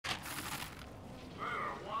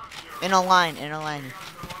In a line, in a line.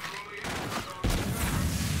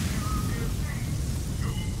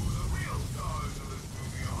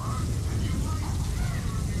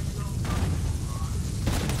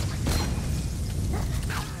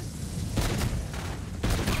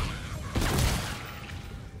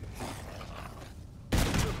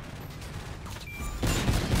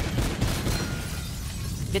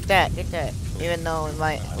 Get that. Even though we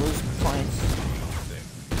might lose points.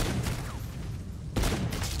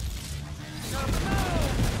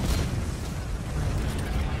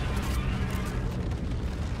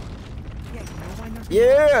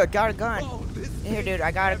 Yeah, got a gun. Here, dude,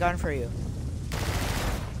 I got a gun for you.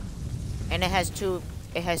 And it has two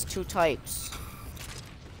types.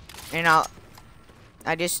 And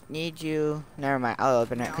I just need you. Never mind, I'll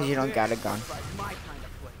open it because you don't got a gun.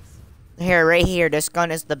 Here, right here. This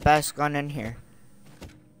gun is the best gun in here.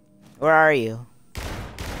 Where are you?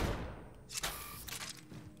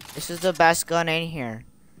 This is the best gun in here.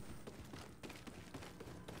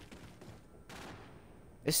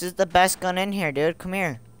 This is the best gun in here, dude. Come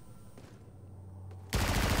here.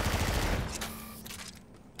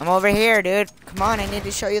 I'm over here, dude. Come on, I need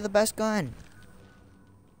to show you the best gun.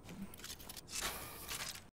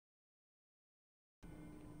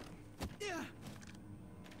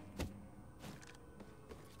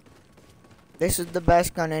 This is the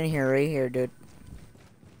best gun in here, right here, dude.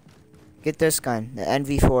 Get this gun, the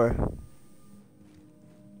NV4.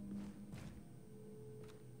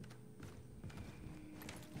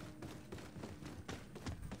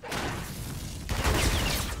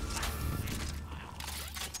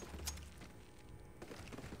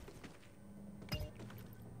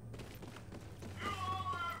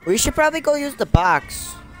 We should probably go use the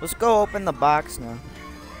box. Let's go open the box now.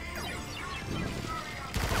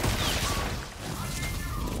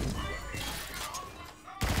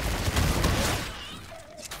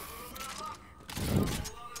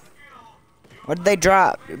 What did they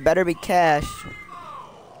drop? It better be cash.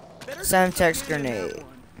 Semtex grenade.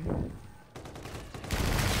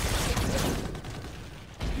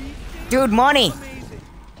 Dude, money!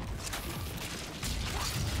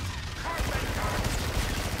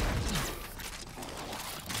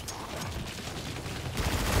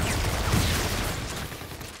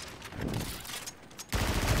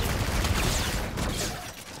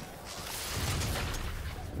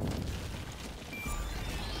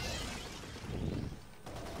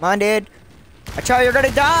 Come on, dude. Watch out, you're gonna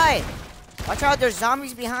die! Watch out, there's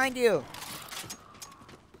zombies behind you.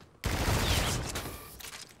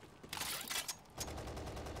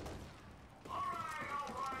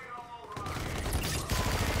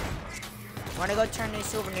 Wanna go turn these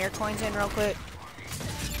souvenir coins in real quick?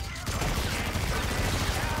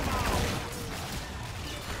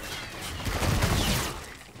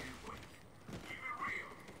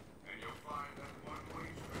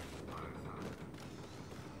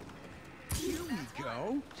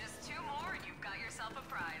 Just 2 more and you've got yourself a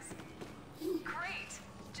prize. Great!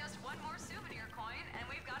 Just 1 more souvenir coin and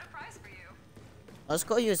we've got a prize for you. Let's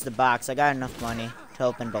go use the box. I got enough money to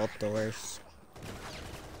open both doors.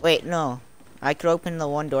 Wait, no. I could open the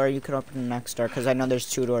one door, you could open the next door, because I know there's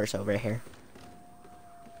 2 doors over here.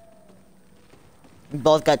 We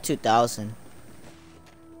both got 2,000.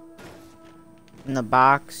 And the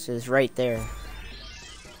box is right there.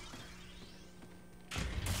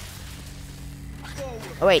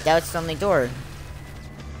 Oh wait, that's the only door.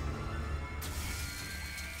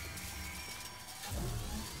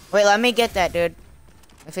 Wait, let me get that, dude.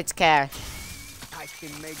 If it's cash. I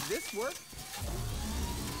can make this work.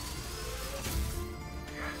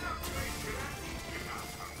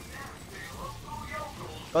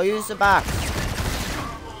 Go use the box.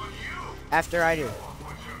 After I do.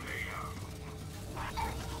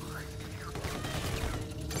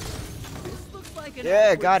 This looks like an Yeah,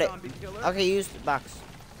 adequate got it. zombie killer. Okay, use the box.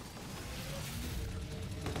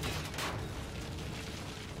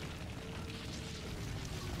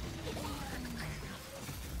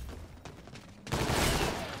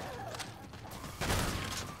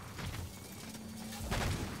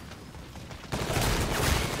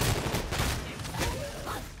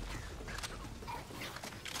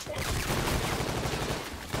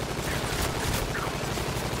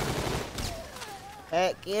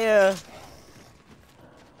 Heck yeah.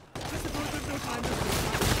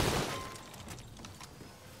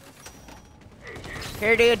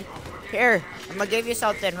 Here, dude. Here. I'm gonna give you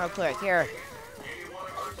something real quick. Here.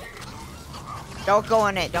 Don't go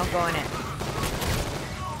in it. Don't go in it.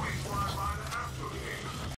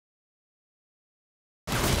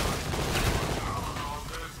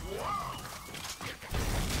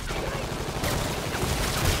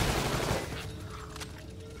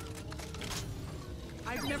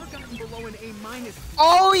 below an A-.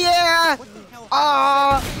 Oh yeah! What the hell?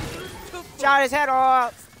 Oh, shot his head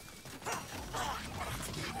off.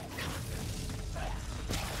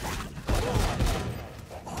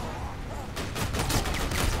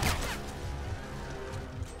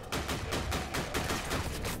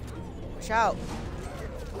 Watch out.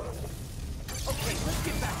 Okay, let's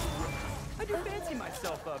get back to work. I do fancy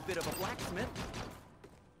myself a bit of a blacksmith.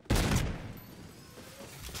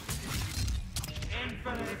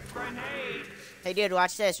 Infinite grenade! Hey dude,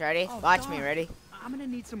 watch this. Ready? Oh, Watch me. darn. Ready? I'm gonna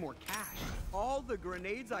need some more cash. All the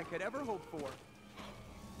grenades I could ever hope for.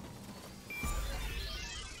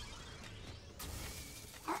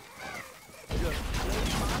 Just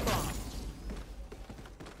place my bomb.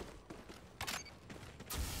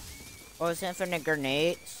 Oh, it's infinite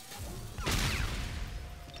grenades.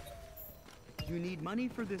 You need money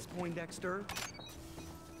for this, Poindexter?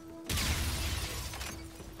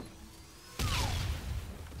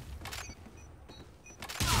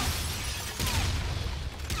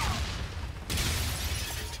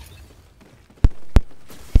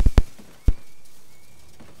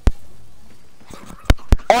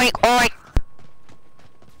 Oink oink.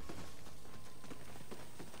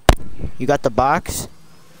 You got the box?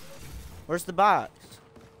 Where's the box?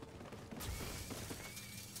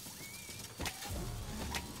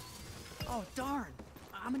 Oh, darn.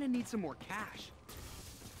 I'm gonna need some more cash.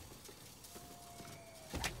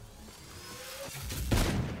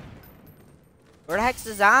 Where the heck's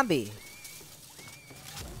the zombie?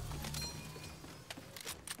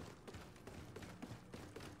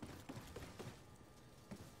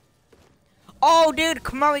 Oh, dude,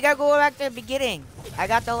 come on, we gotta go back to the beginning. I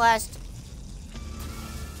got the last.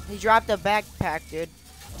 He dropped a backpack, dude.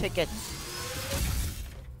 Tickets.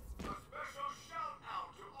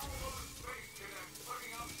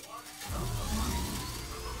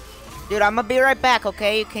 Dude, I'm gonna be right back,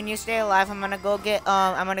 okay? Can you stay alive? I'm gonna go get,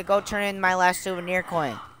 I'm gonna go turn in my last souvenir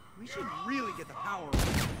coin. We should really get the power on.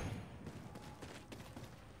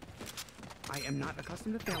 I am not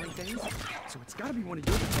accustomed to failing things, so it's gotta be one of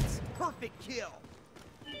your hits. Perfect kill.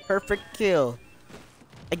 Perfect kill.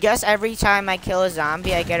 I guess every time I kill a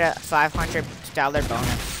zombie, I get a $500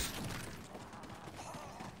 bonus.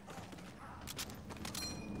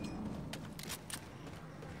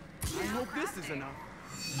 I hope this is enough.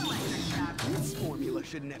 This formula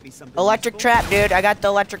should net me something. Electric useful. trap, dude. I got the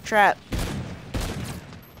electric trap.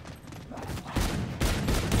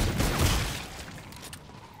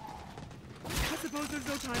 I suppose there's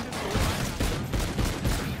no time to slow down.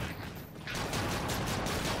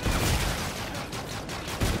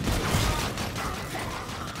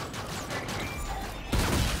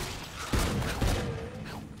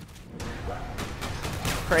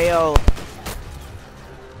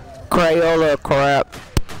 Crayola crap.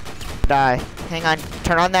 Die. Hang on.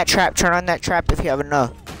 Turn on that trap. Turn on that trap if you have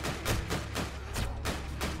enough.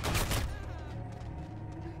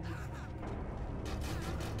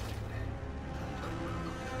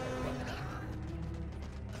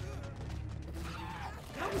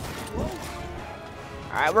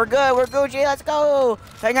 Alright, we're good. We're Gucci. Let's go.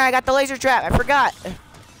 Hang on. I got the laser trap. I forgot.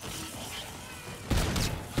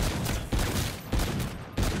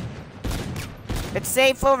 It's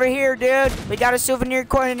safe over here, dude. We got a souvenir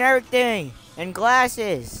coin and everything. And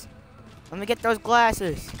glasses. Let me get those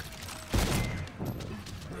glasses.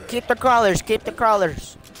 Keep the crawlers. Keep the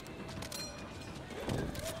crawlers.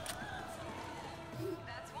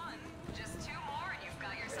 That's one. Just two more and you've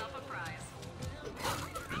got yourself a prize.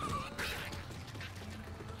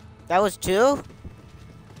 That was two?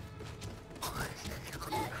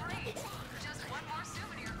 Great. Just one more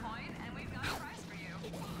souvenir coin and we've got a prize for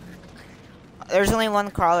you. There's only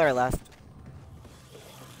one crawler left.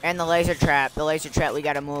 And the laser trap. The laser trap, we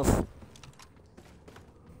gotta move.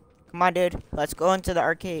 Come on, dude. Let's go into the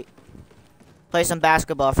arcade. Play some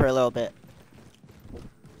basketball for a little bit.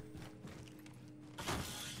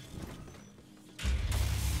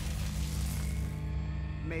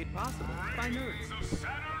 Made possible by nerds.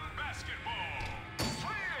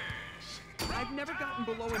 I've never gotten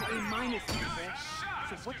below an A- before,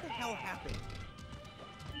 so what the hell happened?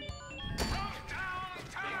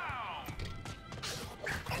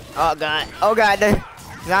 Oh, God. Oh, God. The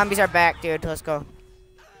zombies are back, dude. Let's go.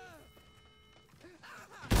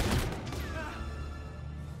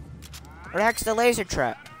 Where the heck's the laser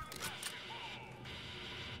trap?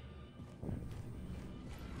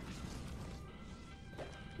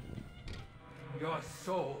 Your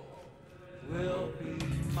soul will be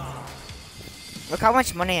mine. Look how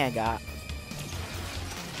much money I got.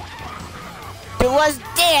 Dude, let's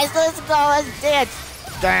dance. Let's go. Let's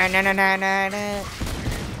dance. Da-na-na-na-na-na.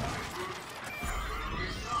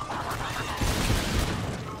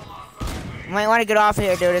 You might want to get off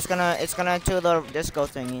here, dude. It's gonna do the disco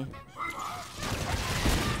thingy.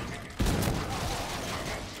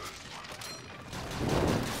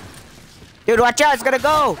 Dude, watch out! It's gonna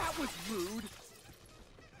go. That was rude.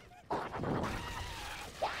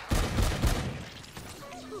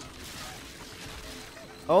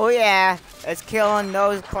 Oh yeah, it's killing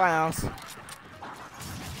those clowns.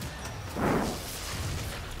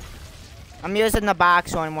 I'm using the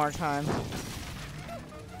box one more time.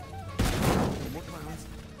 More clowns.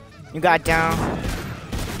 You got down.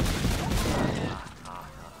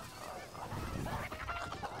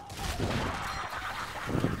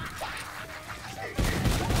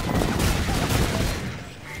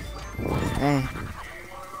 Hey.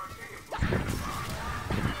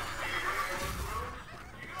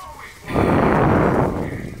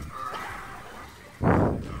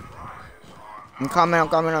 I'm coming. I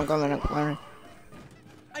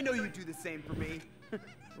know you do the same for me.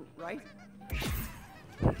 Right?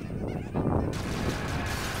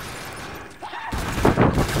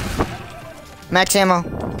 Max ammo.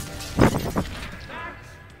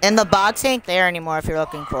 And the box ain't there anymore if you're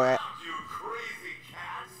looking for it.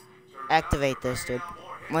 Activate this, dude.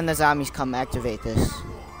 When the zombies come, activate this.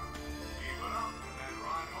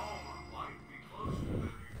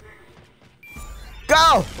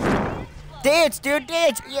 Go! Dance, dude,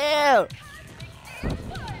 dance! Yeah!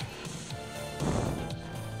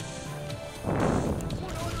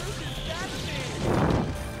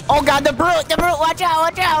 Oh god, the brute, watch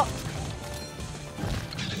out!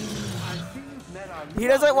 He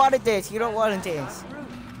doesn't want to dance, you don't want to dance.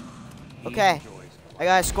 Okay, I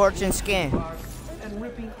got a scorching skin.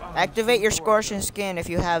 Activate your scorching skin if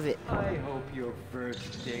you have it. I hope your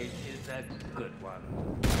first date is a good one.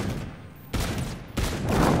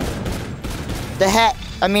 The hat,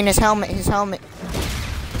 I mean his helmet.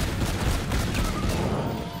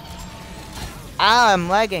 I'm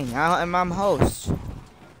lagging, I'm host.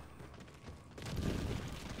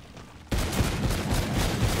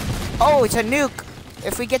 Oh, it's a nuke.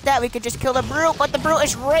 If we get that, we could just kill the brute, but the brute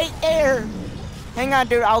is right there. Hang on,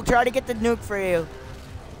 dude, I'll try to get the nuke for you.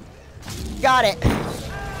 Got it. No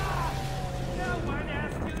one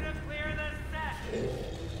asked you to clear the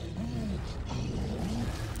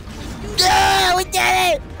set. Yeah, we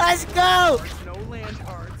did it. Let's go. No land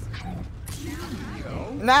cards.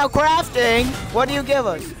 Now crafting. What do you give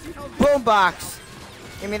us? Boombox.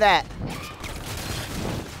 Give me that.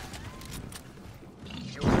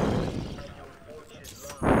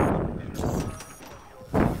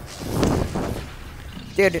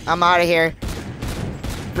 Dude, I'm out of here.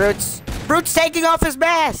 Brute's taking off his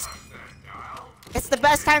mask. It's the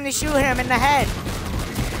best time to shoot him in the head.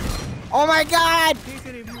 Oh my god. In case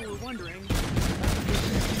any of you were wondering.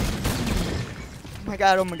 Oh my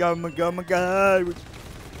god.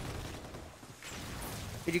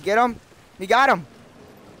 Did you get him? You got him.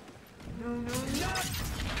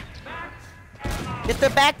 Get the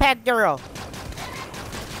backpack, Duro.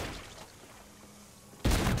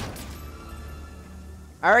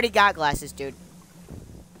 I already got glasses, dude.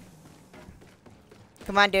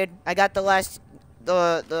 Come on, dude. I got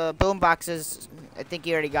the boom boxes. I think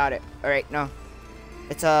you already got it. Alright, no.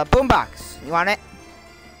 It's a boom box. You want it?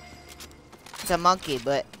 It's a monkey,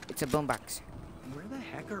 but it's a boom box. Where the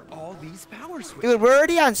heck are all these power switches? Dude, we're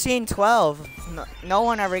already on scene 12. No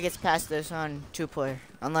one ever gets past this on 2-player.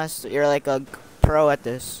 Unless you're like a pro at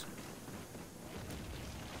this.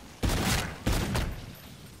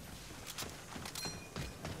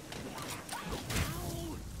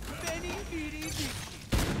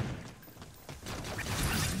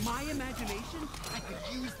 My imagination, I could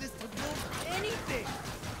use this to build anything.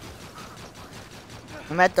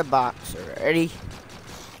 I'm at the box already.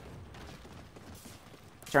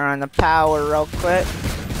 Turn on the power real quick.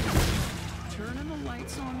 Turning the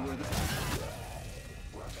lights on where the...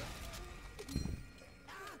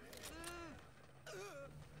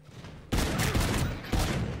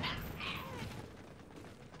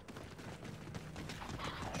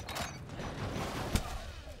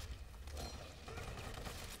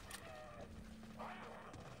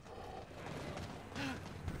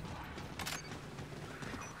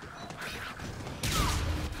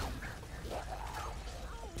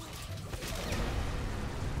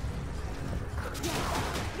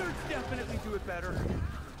 Nerds definitely do it better.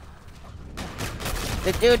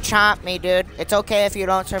 The dude chomped me, dude. It's okay if you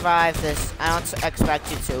don't survive this. I don't expect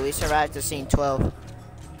you to. We survived to scene 12.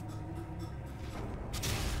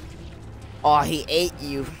 Oh, he ate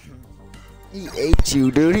you. He ate you,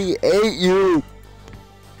 dude. He ate you.